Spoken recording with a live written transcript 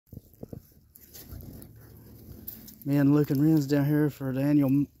Me and Luke and Ren's down here for the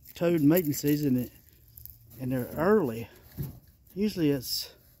annual toad mating season, and they're early. Usually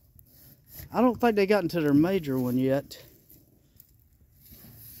it's, I don't think they got into their major one yet.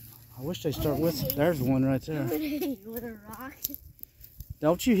 I wish they start with, there's one right there. With a rock.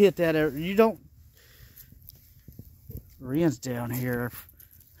 Don't you hit that, you don't. Ren's down here.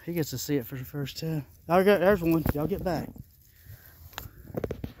 He gets to see it for the first time. Oh, there's one, y'all get back.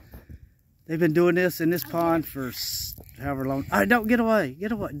 They've been doing this in this pond for however long. Oh, don't get away,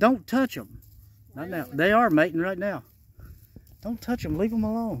 get away. Don't touch them. Not now. They are mating right now. Don't touch them, leave them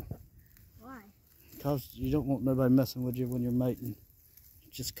alone. Why? Because you don't want nobody messing with you when you're mating.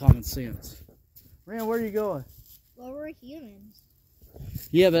 Just common sense. Ren, where are you going? Well, we're humans.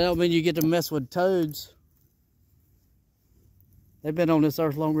 Yeah, but that don't mean you get to mess with toads. They've been on this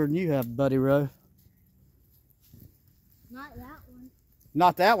earth longer than you have, Buddy Rowe. Not that one.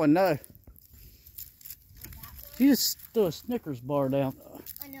 Not that one, no. You just threw a Snickers bar down.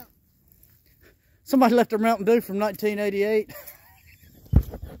 I know. Somebody left their Mountain Dew from 1988.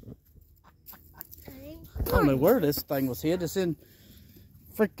 I don't know where this thing was hid. It's in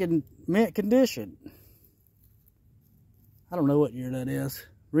freaking mint condition. I don't know what year that is.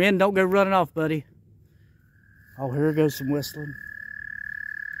 Ren, don't go running off, buddy. Oh, here goes some whistling.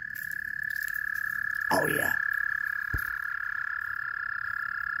 Oh, yeah.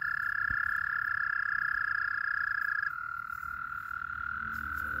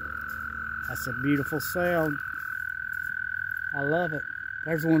 That's a beautiful sound. I love it.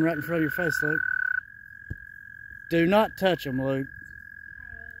 There's one right in front of your face, Luke. Do not touch them, Luke.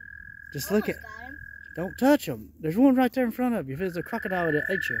 Just look at. Don't touch them. There's one right there in front of you. If it was a crocodile, it'd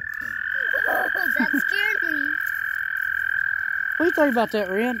ate you. Oh, that scared me. What do you think about that,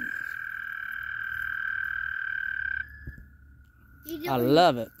 Ren? I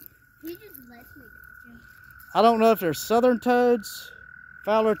love it. He just lets me touch him. I don't know if they're southern toads,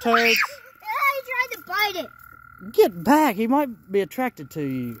 Fowler toads. He tried to bite it. Get back. He might be attracted to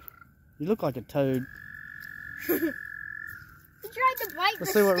you. You look like a toad. He tried to bite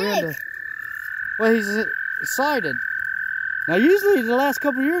Let's the see what stick. Ren does. Well, he's excited. Now, usually the last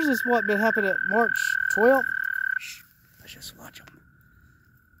couple of years, this is what been happening at March 12th. Shh, let's just watch him.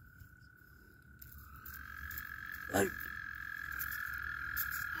 Luke.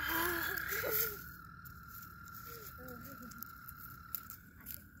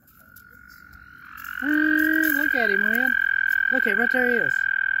 Look at him, Ren. Look at him, right there he is.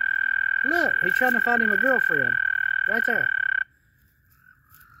 Look, he's trying to find him a girlfriend. Right there.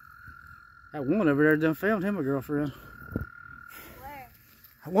 That one over there done found him a girlfriend. Where?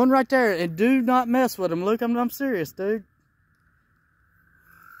 One right there, and do not mess with him, Luke. I'm serious, dude.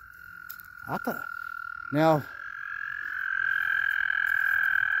 I thought. Now,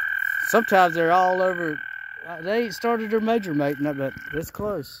 sometimes they're all over. They ain't started their major mating, but it's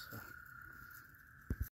close.